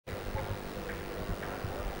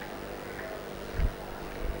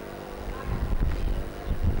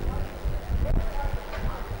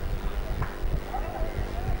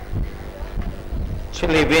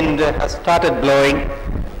chilly wind has started blowing.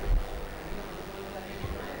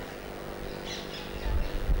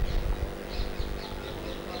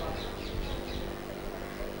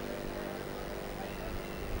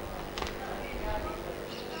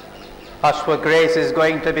 Ashwa Grace is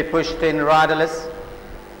going to be pushed in riderless.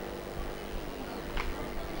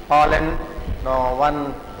 Holland, no,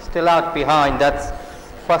 one still out behind. That's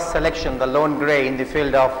first selection, the lone grey in the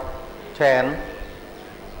field of 10.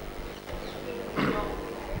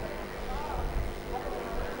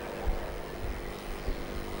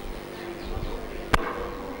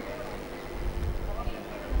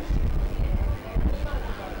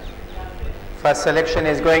 First selection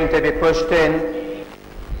is going to be pushed in.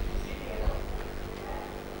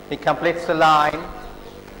 He completes the line.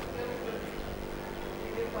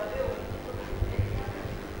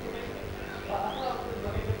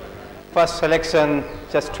 First selection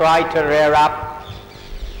just tried to rear up,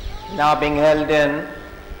 now being held in.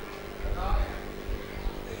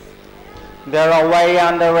 They are way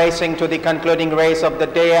under racing to the concluding race of the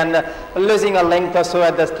day, and losing a length or so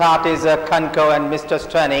at the start is Kanko and Mr.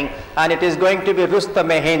 Stunning, and it is going to be Rustam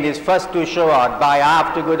Hind, his first to show out by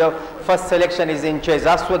half to good. First selection is in chase.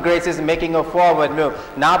 Ashwa Grace is making a forward move,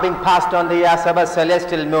 now being passed on the Asaba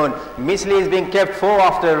Celestial Moon. Misli is being kept 4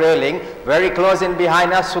 after railing, very close in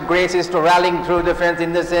behind. Ashwa Grace is to rallying through the fence.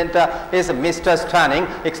 In the center is Mr. Stunning,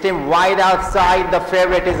 extreme wide outside. The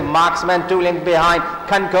favorite is Marksman, 2 lengths behind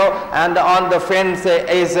Kanko, and on the fence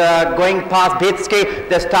is going past Bitsky.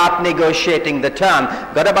 They start negotiating the turn.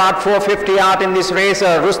 Got about 450 out in this race.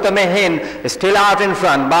 Rustam Hind is still out in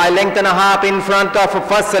front by length and a half in front of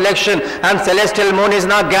first selection, and Celestial Moon is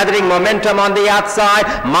now gathering momentum on the outside.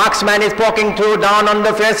 Marksman is poking through down on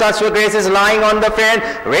the fence. Ashwa Grace is lying on the fence,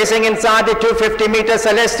 racing inside the 250 meter.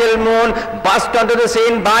 Celestial Moon bust onto the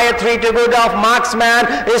scene by a 3 to good of Marksman,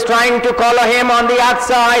 is trying to collar him on the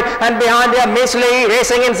outside, and behind there Misli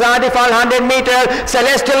racing inside the 500 meter.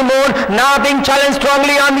 Celestial Moon now being challenged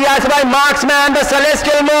strongly on the outside by Marksman. The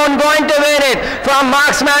Celestial Moon going to win it from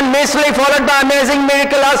Marksman. Misli followed by Amazing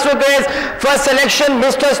Miracle. Ashwa Grace first selection,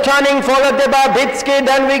 Mr. Stunning followed by Bitsky.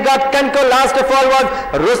 Then we got Kanko. Last of all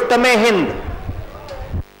was Rustam Hind.